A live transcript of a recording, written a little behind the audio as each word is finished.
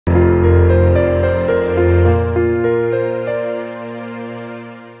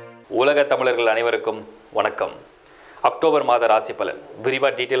தமிழர்கள் அனைவருக்கும் வணக்கம். அக்டோபர் மாத ராசி பலன் விரிவாக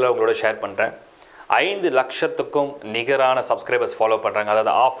டீட்டெயிலாக உங்களோட ஷேர் பண்ணுறேன். 5 லட்சத்துக்கும் நிகரான சப்ஸ்கிரைபர்ஸ் ஃபாலோ பண்ணுறாங்க,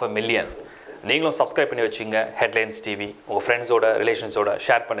 அதாவது 500,000. நீங்களும் சப்ஸ்கிரைப் பண்ணி வச்சுங்க. ஹெட்லைன்ஸ் டிவி உங்கள் ஃப்ரெண்ட்ஸோட ரிலேஷன்ஸோட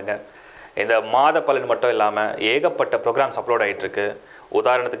ஷேர் பண்ணுங்கள். இந்த மாத பலன் மட்டும் இல்லாமல் ஏகப்பட்ட ப்ரோக்ராம்ஸ் அப்லோட் ஆகிட்டுருக்கு.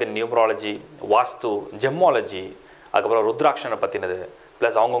 உதாரணத்துக்கு நியூமராலஜி, வாஸ்து, ஜெம்மாலஜி, அதுக்கப்புறம் ருத்ராட்சனை பற்றினது,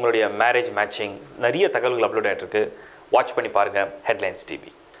 ப்ளஸ் அவங்கவுங்களுடைய மேரேஜ் மேட்சிங், நிறைய தகவல்கள் அப்லோட் ஆகிட்டுருக்கு. வாட்ச் பண்ணி பாருங்கள் ஹெட்லைன்ஸ்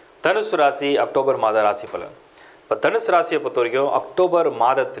டிவி. தனுசு ராசி அக்டோபர் மாத ராசி பலன். இப்போ தனுசு ராசியை பொறுத்த வரைக்கும் அக்டோபர்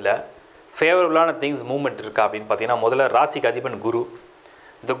மாதத்தில் ஃபேவரபுளான திங்ஸ் மூவ்மெண்ட் இருக்கா அப்படின்னு பார்த்தீங்கன்னா, முதல்ல ராசிக்கு அதிபன் குரு.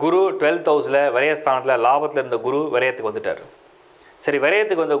 இந்த குரு 12th ஹவுஸில் விரயஸ்தானத்தில் லாபத்தில் இருந்த குரு விரயத்துக்கு வந்துட்டார். சரி,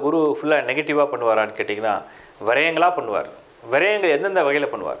 விரயத்துக்கு வந்த குரு ஃபுல்லாக நெகட்டிவாக பண்ணுவாரான்னு கேட்டிங்கன்னா, விரயங்களாக பண்ணுவார். விரயங்கள் எந்தெந்த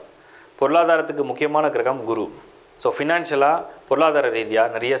வகையில் பண்ணுவார்? பொருளாதாரத்துக்கு முக்கியமான கிரகம் குரு. ஸோ ஃபினான்ஷியலாக பொருளாதார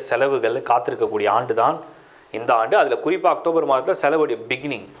ரீதியாக நிறைய செலவுகள் காத்திருக்கக்கூடிய ஆண்டு தான் இந்த ஆண்டு. அதில் குறிப்பாக அக்டோபர் மாதத்தில் செலவுடைய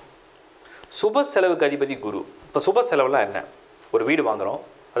பிகினிங். சுப செலவுக்கு அதிபதி குரு. இப்போ சுப செலவுலாம் என்ன? ஒரு வீடு வாங்குகிறோம்,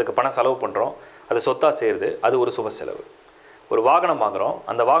 அதுக்கு பணம் செலவு பண்ணுறோம், அது சொத்தாக சேருது, அது ஒரு சுப செலவு. ஒரு வாகனம் வாங்குகிறோம்,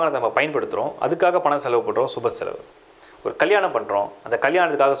 அந்த வாகனத்தை நம்ம பயன்படுத்துகிறோம், அதுக்காக பணம் செலவு பண்ணுறோம், சுப செலவு. ஒரு கல்யாணம் பண்ணுறோம், அந்த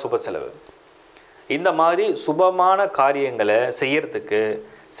கல்யாணத்துக்காக சுப செலவு. இந்த மாதிரி சுபமான காரியங்களை செய்யறதுக்கு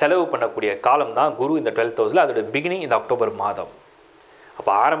செலவு பண்ணக்கூடிய காலம் தான் குரு இந்த 12th ஹவுஸில். அதோட பிகினிங் இந்த அக்டோபர் மாதம்.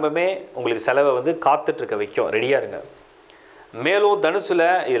 அப்போ ஆரம்பமே உங்களுக்கு செலவை வந்து காத்துட்ருக்க வைக்கும், ரெடியாக இருங்க. மேலும் தனுசில்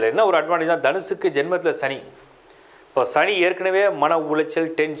இதில் என்ன ஒரு அட்வான்டேஜ்னா, தனுசுக்கு ஜென்மத்தில் சனி. இப்போ சனி ஏற்கனவே மன உளைச்சல்,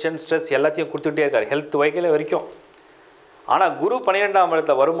 டென்ஷன், ஸ்ட்ரெஸ் எல்லாத்தையும் கொடுத்துக்கிட்டே இருக்கார், ஹெல்த் வகையில் வரைக்கும். ஆனால் குரு 12ஆம்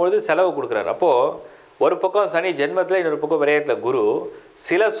இடத்துல வரும்பொழுது செலவு கொடுக்குறாரு. அப்போது ஒரு பக்கம் சனி ஜென்மத்தில், இன்னொரு பக்கம் விரயத்தில் குரு.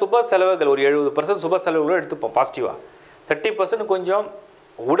 சில சுப செலவுகள் ஒரு 70% சுப செலவுகளும் எடுத்துப்போம் பாசிட்டிவாக. 30% கொஞ்சம்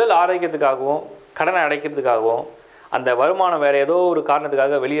உடல் ஆரோக்கியத்துக்காகவும் கடனை அடைக்கிறதுக்காகவும் அந்த வருமானம் வேறு ஏதோ ஒரு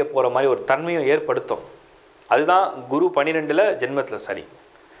காரணத்துக்காக வெளியே போகிற மாதிரி ஒரு தன்மையும் ஏற்படுத்தும். அதுதான் குரு 12ல் ஜென்மத்தில் சனி.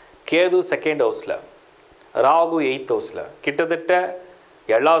 கேது 2nd ஹவுஸில், ராகு 8th ஹவுஸில். கிட்டத்தட்ட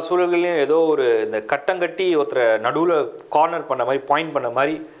எல்லா சூழல்களையும் ஏதோ ஒரு இந்த கட்டங்கட்டி ஒருத்தரை நடுவில் கார்னர் பண்ண மாதிரி, பாயிண்ட் பண்ண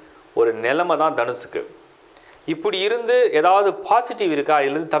மாதிரி ஒரு நிலைமை தான் தனுசுக்கு. இப்படி இருந்து ஏதாவது பாசிட்டிவ் இருக்கா?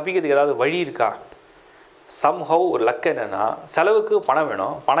 இதுலேருந்து தப்பிக்கிறதுக்கு ஏதாவது வழி இருக்கா? சம்ஹவ் ஒரு லக் என்னென்னா, செலவுக்கு பணம்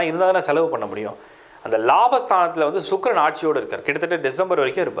வேணும். பணம் இருந்தால் தானே செலவு பண்ண முடியும். அந்த லாபஸ்தானத்தில் வந்து சுக்கிரன் ஆட்சியோடு இருக்கார், கிட்டத்தட்ட டிசம்பர்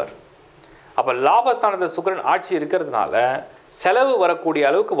வரைக்கும் இருப்பார். அப்போ லாபஸ்தானத்தில் சுக்கிரன் ஆட்சி இருக்கிறதுனால செலவு வரக்கூடிய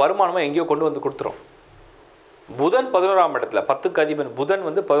அளவுக்கு வருமானமாக எங்கேயோ கொண்டு வந்து கொடுத்துரும். புதன் 11ஆம் இடத்துல, 10க்கு அதிபன் புதன்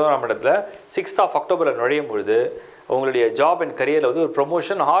வந்து 11ஆம் இடத்துல 6th அக்டோபரில் நுழையும் பொழுது உங்களுடைய ஜாப் அண்ட் கரியரில் வந்து ஒரு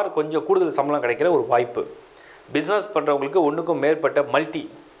ப்ரொமோஷன் ஆர் கொஞ்சம் கூடுதல் சம்பளம் கிடைக்கிற ஒரு வாய்ப்பு. பிஸ்னஸ் பண்ணுறவங்களுக்கு ஒன்றுக்கும் மேற்பட்ட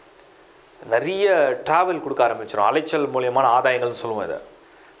நிறைய ட்ராவல் கொடுக்க ஆரம்பிச்சிடும். அலைச்சல் மூலியமான ஆதாயங்கள்னு சொல்லுவோம். இதை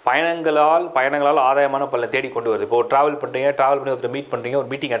பயணங்களால் ஆதாயமான பலனை தேடி கொண்டு வருது. இப்போது ட்ராவல் பண்ணுறீங்க, ட்ராவல் பண்ணி ஒருத்தர் மீட் பண்ணுறீங்க, ஒரு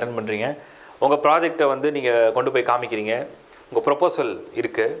மீட்டிங் அட்டென்ட் பண்ணுறீங்க, உங்கள் ப்ராஜெக்டை வந்து நீங்கள் கொண்டு போய் காமிக்கிறீங்க, உங்கள் ப்ரொப்போசல்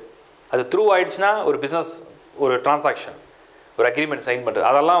இருக்குது, அது த்ரூ ஆகிடுச்சுன்னா ஒரு பிஸ்னஸ், ஒரு டிரான்சாக்ஷன், ஒரு அக்ரிமெண்ட் சைன் பண்ணுறது,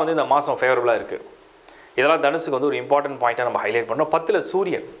 அதெல்லாம் வந்து இந்த மாதம் ஃபேவரபுளாக இருக்குது. இதெல்லாம் தனுசுக்கு வந்து ஒரு இம்பார்ட்டன்ட் பாயிண்ட்டாக நம்ம ஹைலைட் பண்ணோம். 10ல்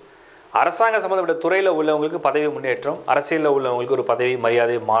சூரியன். அரசாங்க சம்மந்தப்பட்ட துறையில் உள்ளவங்களுக்கு பதவி முன்னேற்றம், அரசியலில் உள்ளவங்களுக்கு ஒரு பதவி,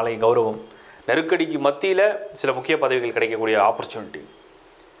 மரியாதை, மாலை, கௌரவம், நெருக்கடிக்கு மத்தியில் சில முக்கிய பதவிகள் கிடைக்கக்கூடிய ஆப்பர்ச்சுனிட்டி.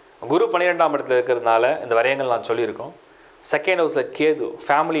 குரு 12ஆம் இடத்துல இருக்கிறதுனால இந்த வரையங்கள் நான் சொல்லியிருக்கோம். 2nd ஹவுஸில் கேது,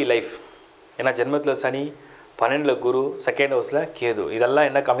 ஃபேமிலி லைஃப். ஏன்னா ஜென்மத்தில் சனி, 12ல் குரு, 2nd ஹவுஸில் கேது. இதெல்லாம்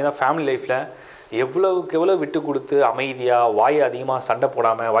என்ன கம்மி தான், ஃபேமிலி லைஃப்பில் எவ்வளவுக்கு எவ்வளோ விட்டு கொடுத்து அமைதியாக, வாய் அதிகமாக சண்டை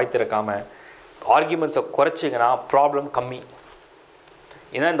போடாமல், வாய் திறக்காமல் ஆர்கியூமெண்ட்ஸை குறைச்சிங்கன்னா ப்ராப்ளம் கம்மி.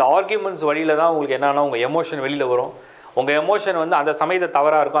 ஏன்னா இந்த ஆர்கியூமெண்ட்ஸ் வழியில் தான் உங்களுக்கு என்னன்னா உங்கள் எமோஷன் வெளியில் வரும். உங்கள் எமோஷன் வந்து அந்த சமயத்தை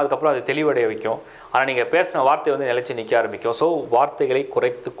தவறாக இருக்கும், அதுக்கப்புறம் அது தெளிவடைய வைக்கும். ஆனால் நீங்கள் பேசின வார்த்தை வந்து நிலைச்சி நிற்க ஆரம்பிக்கும். ஸோ வார்த்தைகளை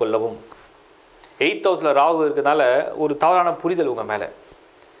குறைத்து கொள்ளவும். 8th ஹவுஸில் ராகு இருக்கிறதுனால ஒரு தவறான புரிதல் உங்கள் மேலே.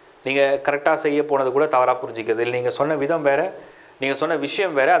 நீங்கள் கரெக்டாக செய்ய போனது கூட தவறாக புரிஞ்சிக்கிறது இல்லை. நீங்கள் சொன்ன விதம் வேறு, நீங்கள் சொன்ன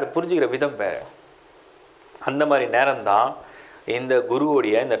விஷயம் வேறு, அதை புரிஞ்சிக்கிற விதம் வேறு. அந்த மாதிரி நேரம்தான் இந்த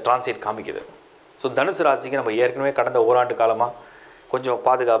குருவோடைய இந்த டிரான்சிட் காமிக்குது. ஸோ தனுசு ராசிக்கு நம்ம ஏற்கனவே கடந்த ஓராண்டு காலமாக கொஞ்சம்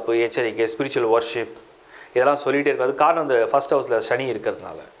பாதுகாப்பு, எச்சரிக்கை, ஸ்பிரிச்சுவல் வர்ஷிப் இதெல்லாம் சொல்லிகிட்டே இருக்காது. காரணம் இந்த 1st ஹவுஸில் சனி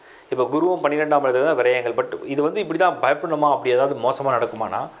இருக்கிறதுனால. இப்போ குருவும் 12ஆம் இடத்துல தான் விரயங்கள். பட் இது வந்து இப்படி தான் பயப்படணுமா, அப்படி ஏதாவது மோசமாக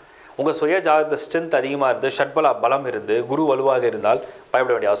நடக்குமானா, உங்கள் சுய ஜாதகத்தை ஸ்ட்ரென்த் அதிகமாக இருந்து, ஷட்பலா பலம் இருந்து, குரு வலுவாக இருந்தால்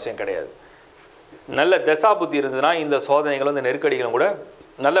பயப்பட வேண்டிய அவசியம் கிடையாது. நல்ல தசா புத்தி இருந்ததுன்னா இந்த சோதனைகளும் இந்த நெருக்கடிகளும் கூட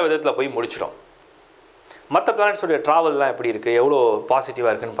நல்ல விதத்தில் போய் முடிச்சிடும். மற்ற பிளானட்ஸோடைய ட்ராவல்லாம் எப்படி இருக்குது, எவ்வளோ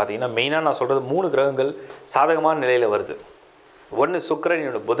பாசிட்டிவாக இருக்குதுன்னு பார்த்தீங்கன்னா, மெயினாக நான் சொல்கிறது 3 கிரகங்கள் சாதகமான நிலையில் வருது. ஒன்று சுக்கிரன்,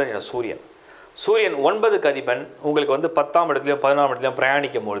 இன்னொன்று புதன், இன்னொன்று சூரியன். சூரியன் 9க்கு அதிபன் உங்களுக்கு வந்து 10ஆம் இடத்துலையும் 11ஆம் இடத்துலையும்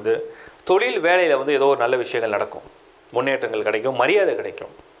பிரயாணிக்கும் பொழுது தொழில் வேலையில் வந்து ஏதோ ஒரு நல்ல விஷயங்கள் நடக்கும், முன்னேற்றங்கள் கிடைக்கும், மரியாதை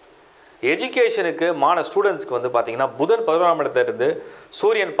கிடைக்கும். எஜுகேஷனுக்கு ஸ்டூடெண்ட்ஸ்க்கு வந்து பார்த்திங்கன்னா புதன் 11ஆம் இடத்துல இருந்து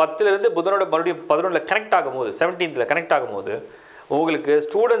சூரியன் 10லேருந்து புதனோட மறுபடியும் 11ல் கனெக்ட் ஆகும்போது, 17th கனெக்ட் ஆகும்போது உங்களுக்கு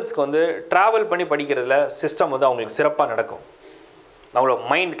ஸ்டூடெண்ட்ஸ்க்கு வந்து ட்ராவல் பண்ணி படிக்கிறதுல சிஸ்டம் வந்து அவங்களுக்கு சிறப்பாக நடக்கும். அவங்களோட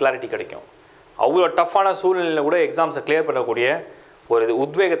மைண்ட் கிளாரிட்டி கிடைக்கும். அவ்வளோ டஃப்பான சூழ்நிலையில் கூட எக்ஸாம்ஸை கிளியர் பண்ணக்கூடிய ஒரு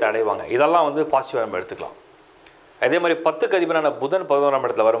உத்வேகத்தை அடைவாங்க. இதெல்லாம் வந்து பாசிட்டிவாக நம்ம எடுத்துக்கலாம். அதே மாதிரி 10க்கு அதிபரான புதன் 11ஆம்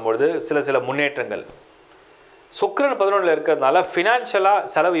இடத்துல வரும்பொழுது சில முன்னேற்றங்கள். சுக்கிரன் 11ல் இருக்கிறதுனால ஃபினான்ஷியலாக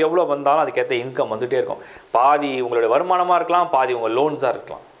செலவு எவ்வளோ வந்தாலும் அதுக்கேற்ற இன்கம் வந்துகிட்டே இருக்கும். பாதி உங்களுடைய வருமானமாக இருக்கலாம், பாதி உங்கள் லோன்ஸாக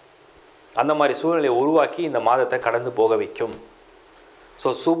இருக்கலாம். அந்த மாதிரி சூழ்நிலையை உருவாக்கி இந்த மாதத்தை கடந்து போக வைக்கும். ஸோ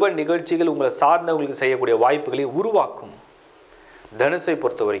சுப நிகழ்ச்சிகள் உங்களை சார்ந்தவங்களுக்கு செய்யக்கூடிய வாய்ப்புகளை உருவாக்கும். தனுசை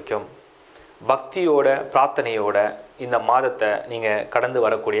பொறுத்த வரைக்கும் பக்தியோட பிரார்த்தனையோட இந்த மாதத்தை நீங்கள் கடந்து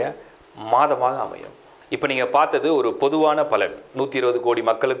வரக்கூடிய மாதமாக அமையும். இப்போ நீங்கள் பார்த்தது ஒரு பொதுவான பலன். 120 கோடி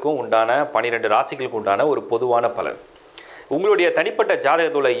மக்களுக்கும் உண்டான 12 ராசிகளுக்கு உண்டான ஒரு பொதுவான பலன். உங்களுடைய தனிப்பட்ட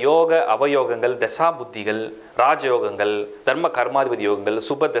ஜாதகத்தில் உள்ள யோக அவயோகங்கள், தசா புத்திகள், ராஜயோகங்கள், தர்ம கர்மாதிபதி யோகங்கள்,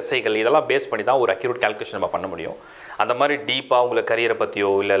 சுப தசைகள் இதெல்லாம் பேஸ் பண்ணி தான் ஒரு அக்யூரேட் கால்குலேஷன் நம்ம பண்ண முடியும். அந்த மாதிரி டீப்பாக உங்களை கரியரை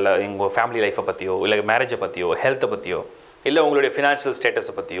பற்றியோ இல்லை உங்கள் ஃபேமிலி லைஃப்பை பற்றியோ இல்லை மேரேஜை பற்றியோ ஹெல்த்தை பற்றியோ இல்லை உங்களுடைய ஃபினான்ஷியல்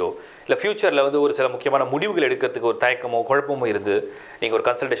ஸ்டேட்டஸை பற்றியோ இல்லை ஃப்யூச்சரில் வந்து ஒரு சில முக்கியமான முடிவுகள் எடுக்கிறதுக்கு ஒரு தயக்கமோ குழப்பமோ இருந்து நீங்கள் ஒரு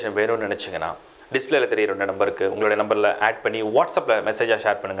கன்சல்டேஷன் வேணும்னு நினச்சிங்கன்னா டிஸ்பிளேல தெரியிற நம்பருக்கு உங்களுடைய நம்பரில் ஆட் பண்ணி வாட்ஸ்அப்பில் மெசேஜாக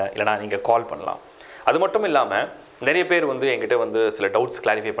ஷேர் பண்ணுங்கள். இல்லைனா நீங்கள் கால் பண்ணலாம். அது மட்டும் இல்லாமல் நிறைய பேர் வந்து என்கிட்ட வந்து சில டவுட்ஸ்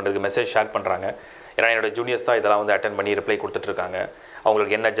கிளாரிஃபை பண்ணுறதுக்கு மெசேஜ் ஷேர் பண்ணுறாங்க. ஏன்னா என்னோடய ஜூனியர்ஸ் தான் இதெல்லாம் வந்து அட்டன் பண்ணி ரிப்ளை கொடுத்துட்ருக்காங்க.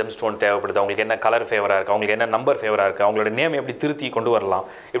 அவங்களுக்கு என்ன ஜெம் ஸ்டோன் தேவைப்படுது, அவங்களுக்கு என்ன கலர் ஃபேவராக இருக்குது, அவங்களுக்கு என்ன நம்பர் ஃபேவராக இருக்குது, அவங்களோட நேம் எப்படி திருத்தி கொண்டு வரலாம்,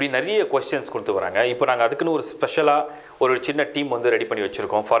 இப்படி நிறைய கொஸ்டின்ஸ் கொடுத்து வராங்க. இப்போ நாங்கள் அதுக்குன்னு ஒரு ஸ்பெஷலாக ஒரு சின்ன டீம் வந்து ரெடி பண்ணி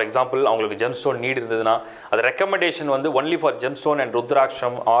வச்சுருக்கோம். ஃபார் எக்ஸாம்பிள் அவங்களுக்கு ஜெம் ஸ்டோன் நீட் இருந்ததுன்னா அது ரெக்கமெண்டேஷன் வந்து only for GeM stone and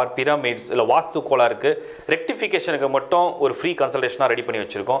rudraksha R pyramids இல்லை வாஸ்து கோளாருக்கு ரெக்டிஃபிகேஷனுக்கு மட்டும் ஒரு ஃப்ரீ கன்சல்டேஷனாக ரெடி பண்ணி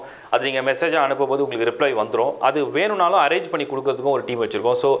வச்சுருக்கோம். அது நீங்கள் மெசேஜாக அனுப்பும்போது உங்களுக்கு ரிப்ளை வந்துடும். அது வேணும்னாலும் அரேஞ்ச் பண்ணி கொடுக்கறதுக்கும் ஒரு டீம்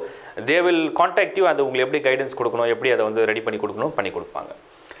வச்சுருக்கோம். So they will contact you. அது உங்களுக்கு எப்படி கைடன்ஸ் கொடுக்கணும், எப்படி அதை வந்து ரெடி பண்ணி கொடுக்கணும், பண்ணி கொடுப்பாங்க.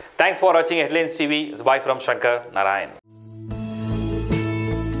 தேங்க்ஸ் ஃபார் வாட்சிங் headlines TV. Bye from Shankar Narayan.